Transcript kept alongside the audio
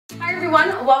Hi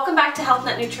everyone, welcome back to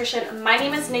HealthNut Nutrition. My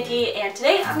name is Nikki and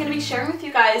today I'm going to be sharing with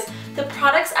you guys the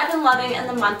products I've been loving in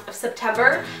the month of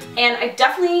September. And I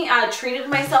definitely treated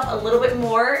myself a little bit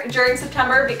more during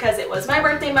September because it was my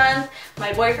birthday month.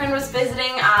 My boyfriend was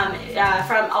visiting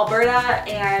from Alberta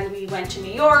and we went to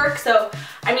New York. So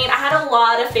I mean, I had a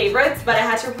lot of favorites, but I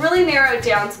had to really narrow it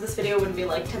down so this video wouldn't be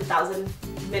like 10,000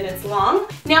 minutes long.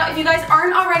 Now, if you guys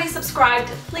aren't already subscribed,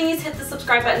 please hit the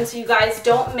subscribe button so you guys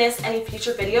don't miss any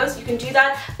future videos. You can do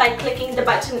that by clicking the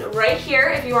button right here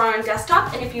if you are on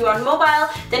desktop, and if you are on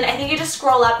mobile, then I think you just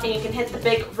scroll up and you can hit the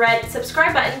big red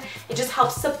subscribe button. It just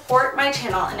helps support my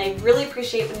channel and I really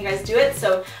appreciate when you guys do it.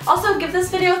 So also give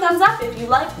this video a thumbs up if you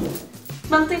like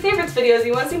monthly favorites videos,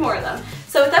 you want to see more of them.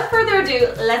 So without further ado,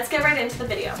 let's get right into the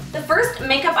video. The first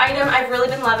makeup item I've really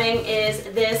been loving is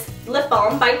this lip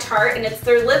balm by Tarte, and it's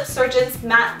their Lip Surgeon's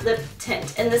Matte Lip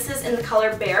Tint, and this is in the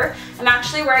color Bare. I'm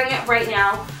actually wearing it right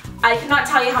now. I cannot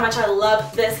tell you how much I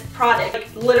love this product.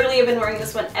 Like, literally I've been wearing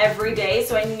this one every day,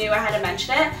 so I knew I had to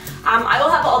mention it. I will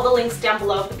have all the links down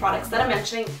below of the products that I'm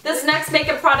mentioning. This next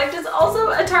makeup product is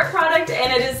also a Tarte product,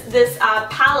 and it is this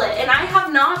palette. And I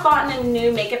have not bought a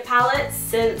new makeup palette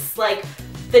since like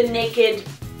the Naked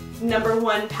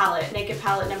 #1 palette. Naked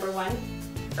palette #1.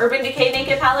 Urban Decay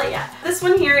Naked palette, yeah. This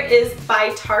one here is by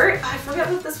Tarte. I forget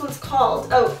what this one's called.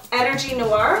 Oh, Energy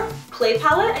Noir Clay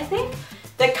Palette, I think.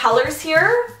 The colors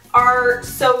here are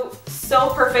so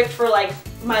perfect for like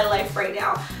my life right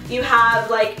now. You have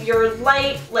like your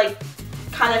light, like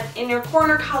kind of in your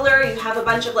corner color. You have a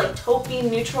bunch of like taupey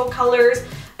neutral colors,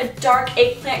 a dark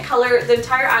eggplant color. The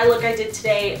entire eye look I did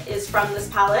today is from this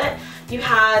palette. You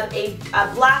have a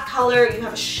black color, you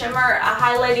have a shimmer, a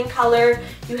highlighting color,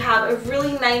 you have a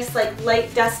really nice like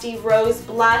light dusty rose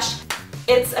blush.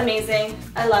 It's amazing.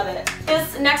 I love it.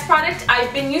 This next product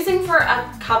I've been using for a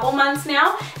couple months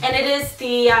now, and it is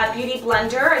the Beauty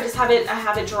Blender. I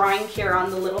have it drawing here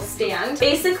on the little stand.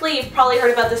 Basically, you've probably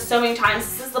heard about this so many times.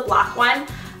 This is the black one.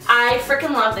 I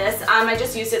freaking love this. I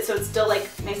just used it so it's still like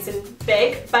nice and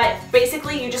big, but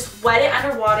basically you just wet it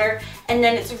under water, and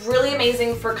then it's really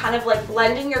amazing for kind of like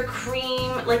blending your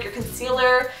cream, like your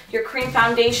concealer, your cream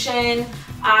foundation.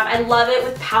 I love it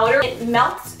with powder. It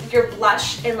melts your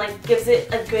blush and like gives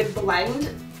it a good blend,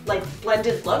 like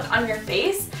blended look on your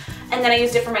face. And then I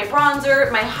used it for my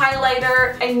bronzer, my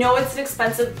highlighter. I know it's an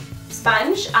expensive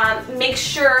sponge. Make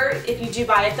sure if you do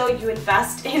buy it though, you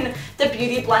invest in the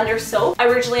Beauty Blender soap.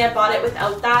 Originally I bought it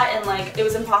without that and like it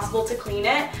was impossible to clean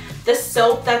it. The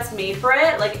soap that's made for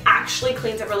it like actually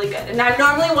cleans it really good. And I'm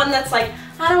normally one that's like,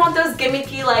 I don't want those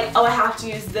gimmicky like, oh I have to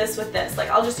use this with this.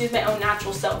 Like I'll just use my own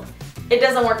natural soap. It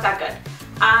doesn't work that good.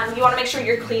 You want to make sure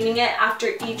you're cleaning it after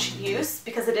each use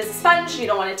because it is a sponge. You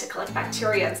don't want it to collect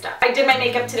bacteria and stuff. I did my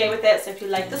makeup today with it, so if you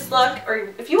like this look or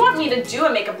if you want me to do a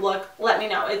makeup look, let me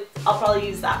know. I'll probably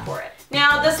use that for it.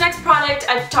 Now this next product,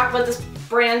 I've talked about this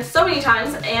brand so many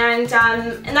times, and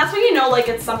that's when you know like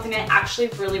it's something I actually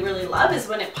really love, is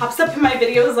when it pops up in my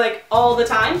videos like all the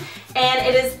time. And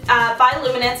it is by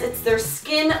Luminance. It's their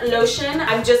skin lotion.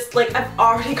 I've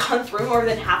already gone through more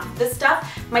than half of this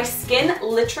stuff. My skin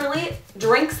literally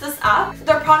drinks this up.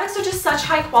 Their products are just such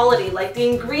high quality, like the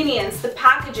ingredients, the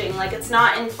packaging, like it's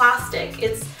not in plastic.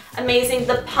 It's amazing.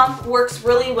 The pump works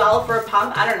really well for a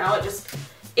pump. I don't know,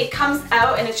 it comes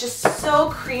out and it's just so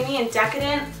creamy and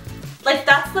decadent. Like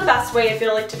that's the best way I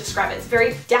feel like to describe it. It's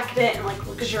very decadent and like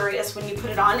luxurious when you put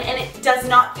it on, and it does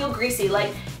not feel greasy.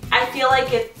 Like I feel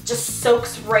like it just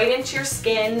soaks right into your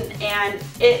skin, and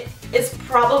it is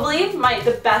probably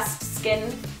the best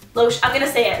skin lotion. I'm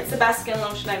gonna say it. It's the best skin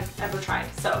lotion I've ever tried.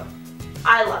 So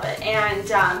I love it,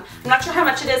 and I'm not sure how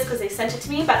much it is because they sent it to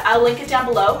me, but I'll link it down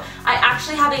below. I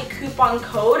actually have a coupon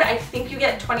code. I think you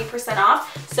get 20%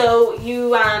 off, so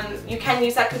you can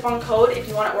use that coupon code if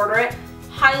you want to order it.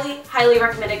 Highly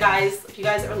recommend it, guys. If you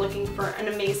guys are looking for an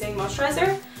amazing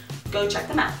moisturizer, go check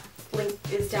them out. Link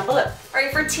is down below.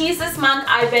 Alright, for teas this month,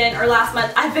 last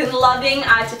month, I've been loving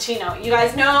Ticino. You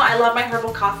guys know I love my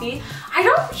herbal coffee. I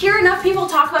don't hear enough people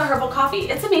talk about herbal coffee.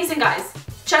 It's amazing, guys.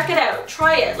 Check it out.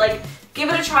 Try it. Like, give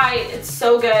it a try. It's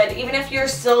so good. Even if you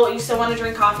still want to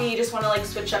drink coffee, you just want to like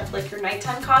switch up like your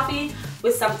nighttime coffee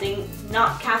with something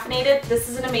not caffeinated, this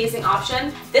is an amazing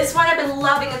option. This one I've been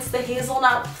loving. It's the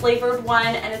hazelnut flavored one,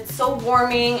 and it's so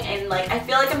warming, and like I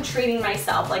feel like I'm treating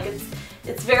myself. Like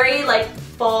it's very like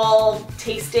fall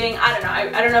tasting.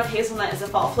 I don't know if hazelnut is a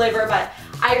fall flavor, but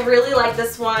I really like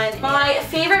this one. My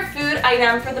favorite food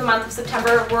item for the month of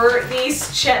September were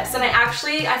these chips, and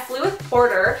I flew with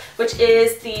Porter, which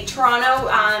is the Toronto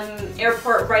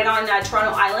airport right on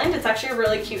Toronto Island. It's actually a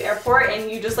really cute airport, and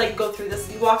you just like go through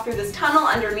this, you walk through this tunnel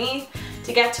underneath.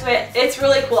 to get to it. It's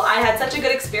really cool. I had such a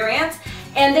good experience.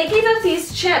 And they gave out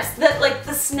these chips that, like,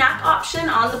 the snack option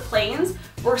on the planes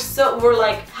were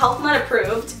like HealthNut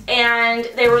approved, and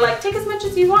they were like, take as much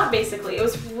as you want, basically. It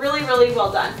was really, really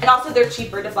well done. And also they're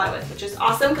cheaper to fly with, which is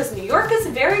awesome because New York is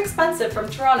very expensive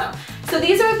from Toronto. So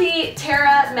these are the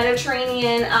Terra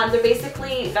Mediterranean. They're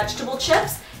basically vegetable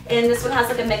chips, and this one has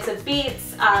like a mix of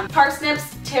beets,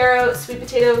 parsnips, taro, sweet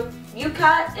potato,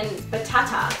 yuca, and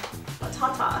batata.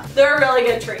 They're a really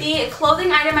good treat. The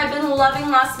clothing item I've been loving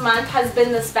last month has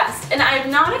been this vest. And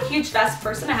I'm not a huge vest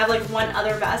person. I have like one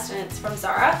other vest and it's from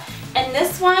Zara. And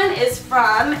this one is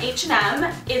from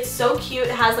H&M. It's so cute.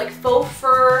 It has like faux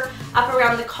fur up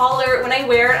around the collar. When I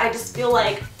wear it, I just feel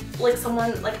like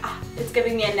someone, like, it's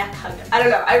giving me a neck hug. I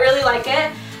don't know. I really like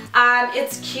it.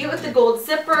 It's cute with the gold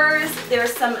zippers.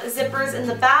 There's some zippers in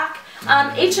the back.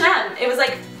 H&M, it was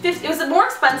like it was more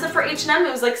expensive for H&M.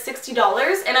 It was like $60,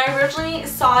 and I originally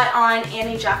saw it on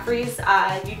Annie Jeffrey's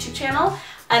YouTube channel,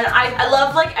 and I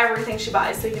love like everything she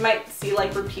buys, so you might see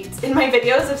like repeats in my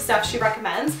videos of stuff she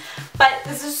recommends. But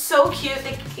this is so cute.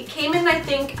 It came in, I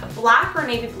think, black or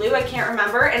navy blue, I can't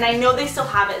remember, and I know they still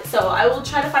have it, so I will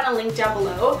try to find a link down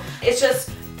below. It's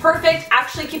just perfect,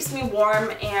 actually keeps me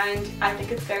warm, and I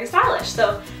think it's very stylish.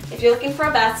 So if you're looking for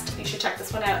a vest, you should check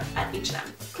this one out at H&M.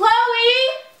 Chloe!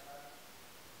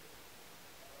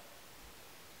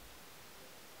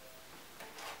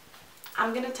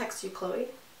 I'm gonna text you, Chloe.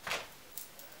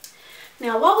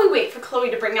 Now, while we wait for Chloe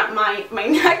to bring up my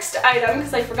next item,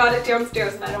 because I forgot it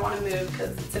downstairs and I don't want to move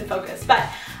because it's in focus, but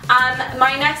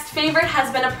my next favorite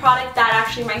has been a product that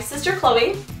actually my sister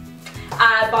Chloe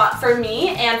bought for me,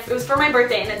 and it was for my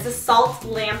birthday, and it's a salt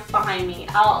lamp behind me.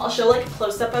 I'll show like a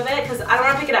close-up of it because I don't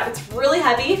want to pick it up. It's really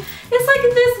heavy. It's like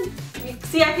this,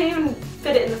 see, I can't even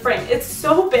fit it in the frame. It's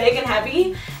so big and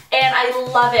heavy, and I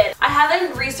love it. I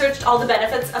haven't researched all the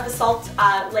benefits of a salt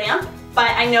lamp,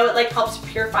 but I know it like helps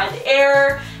purify the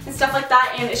air and stuff like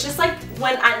that, and it's just like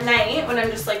when at night, when I'm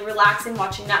just like relaxing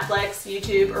watching Netflix,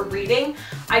 YouTube, or reading,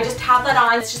 I just have that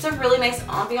on. It's just a really nice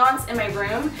ambiance in my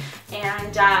room,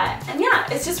 and yeah,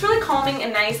 it's just really calming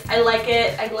and nice. I like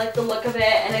it. I like the look of it,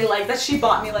 and I like that she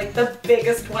bought me like the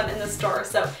biggest one in the store,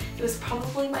 so it was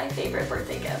probably my favorite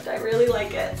birthday gift. I really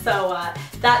like it, so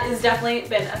that has definitely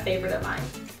been a favorite of mine.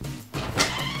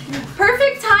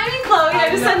 Perfect timing, Chloe. I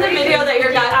just sent the video that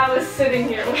you're done. I was sitting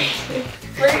here waiting.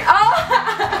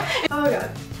 Oh! Oh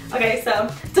god. Okay,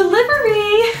 so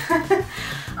delivery!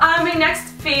 My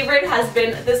next favorite has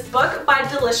been this book by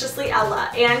Deliciously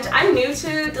Ella, and I'm new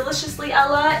to Deliciously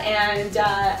Ella, and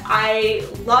I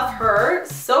love her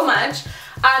so much.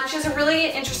 She has a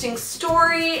really interesting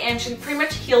story, and she pretty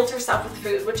much heals herself with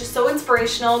food, which is so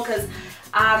inspirational because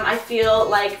I feel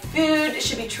like food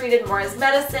should be treated more as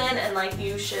medicine, and like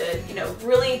you should, you know,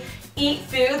 really eat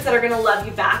foods that are going to love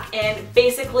you back. And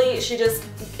basically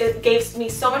it gave me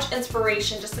so much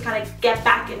inspiration just to kind of get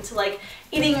back into like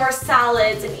eating more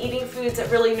salads and eating foods that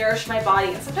really nourish my body.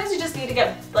 And sometimes you just need to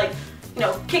get like, you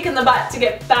know, kick in the butt to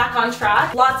get back on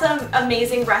track. Lots of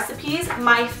amazing recipes.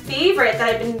 My favorite that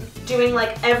I've been doing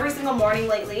like every single morning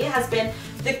lately has been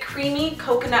the creamy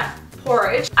coconut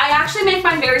porridge. I actually make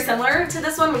mine very similar to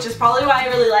this one, which is probably why I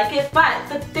really like it, but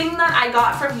the thing that I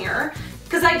got from here,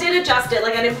 because I did adjust it,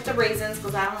 like I didn't put the raisins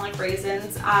because I don't like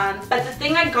raisins, but the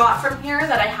thing I got from here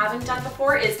that I haven't done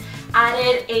before is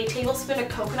added a tablespoon of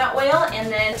coconut oil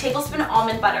and then a tablespoon of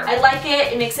almond butter. I like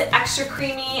it. It makes it extra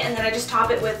creamy, and then I just top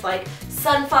it with like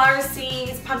sunflower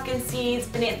seeds, pumpkin seeds,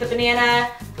 the banana,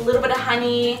 a little bit of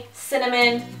honey,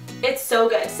 cinnamon. It's so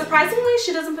good. Surprisingly,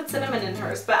 she doesn't put cinnamon in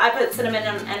hers, but I put cinnamon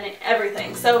in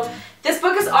everything. So this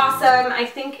book is awesome. I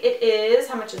think it is,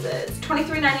 how much is it? It's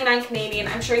 $23.99 Canadian.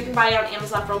 I'm sure you can buy it on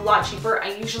Amazon for a lot cheaper.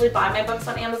 I usually buy my books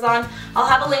on Amazon. I'll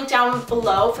have a link down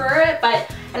below for it,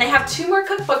 and I have 2 more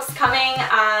cookbooks coming,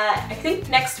 I think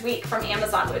next week from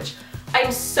Amazon, which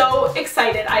I'm so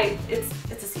excited.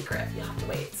 It's a secret. You'll have to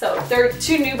wait. So there are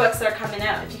 2 new books that are coming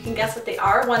out. If you can guess what they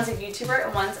are, one's a YouTuber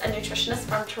and one's a nutritionist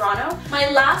from Toronto. My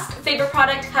last favorite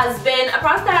product has been a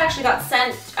product that I actually got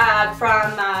sent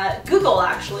from Google,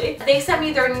 actually. They sent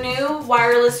me their new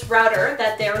wireless router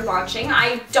that they're launching.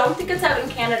 I don't think it's out in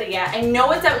Canada yet. I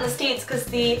know it's out in the States because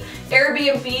the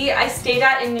Airbnb I stayed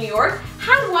at in New York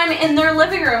had one in their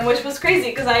living room, which was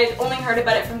crazy because I had only heard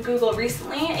about it from Google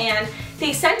recently, and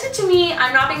they sent it to me.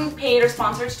 I'm not being paid or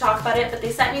sponsored to talk about it, but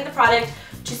they sent me the product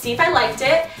to see if I liked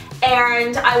it,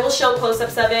 and I will show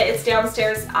close-ups of it. It's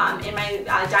downstairs in my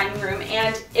dining room,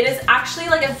 and it is actually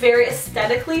like a very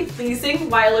aesthetically pleasing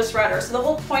wireless router. So the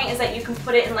whole point is that you can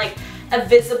put it in like a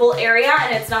visible area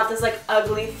and it's not this like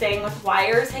ugly thing with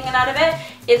wires hanging out of it.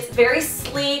 It's very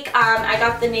sleek. I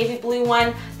got the navy blue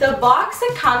one. The box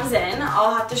it comes in,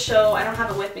 I'll have to show, I don't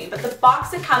have it with me, but the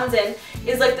box it comes in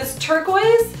is like this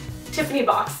turquoise Tiffany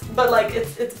box, but like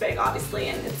it's big obviously,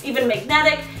 and it's even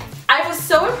magnetic. I was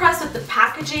so impressed with the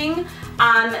packaging,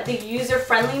 the user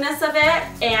friendliness of it,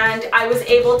 and I was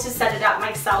able to set it up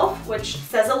myself, which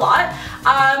says a lot.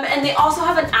 And they also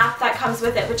have an app that comes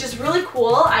with it, which is really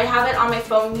cool. I have it on my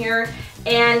phone here,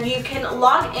 and you can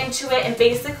log into it, and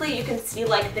basically you can see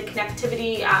like the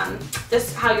connectivity,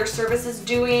 how your service is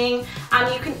doing.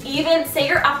 You can even say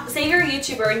you're a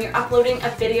YouTuber and you're uploading a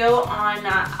video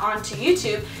onto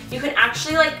YouTube. You can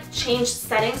actually like change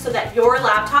settings so that your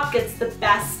laptop gets the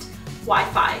best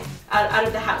Wi-Fi out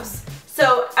of the house.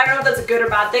 So I don't know if that's a good or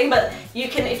bad thing, but you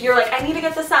can, if you're like, I need to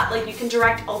get this up, like you can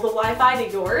direct all the Wi-Fi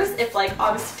to yours. If like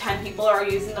obviously 10 people are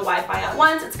using the Wi-Fi at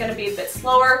once, it's going to be a bit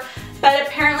slower. But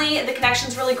apparently the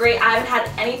connection's really great. I haven't had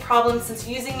any problems since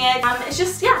using it. It's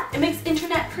just, yeah, it makes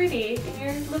internet pretty in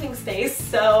your living space.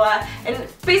 So, and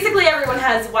basically everyone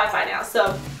has Wi-Fi now.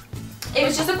 So it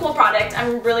was just a cool product.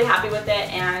 I'm really happy with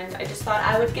it, and I just thought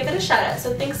I would give it a shout out.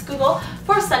 So thanks Google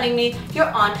for sending me your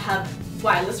on-hub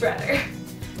wireless router.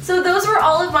 So those were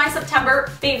all of my September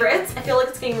favorites. I feel like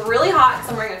it's getting really hot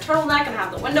because I'm wearing a turtleneck and I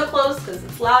have the window closed because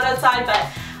it's loud outside, but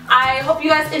I hope you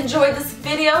guys enjoyed this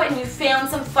video and you found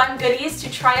some fun goodies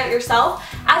to try out yourself.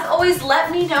 As always,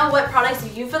 let me know what products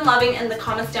you've been loving in the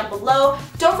comments down below.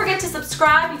 Don't forget to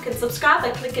subscribe. You can subscribe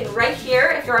by clicking right here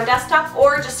if you're on desktop,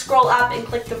 or just scroll up and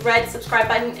click the red subscribe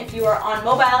button if you are on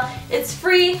mobile. It's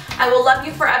free. I will love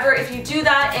you forever if you do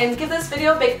that, and give this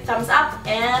video a big thumbs up,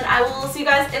 and I will see you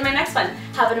guys in my next one.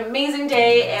 Have an amazing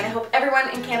day, and I hope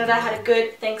everyone in Canada had a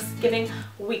good Thanksgiving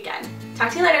weekend.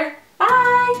 Talk to you later.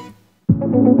 Bye!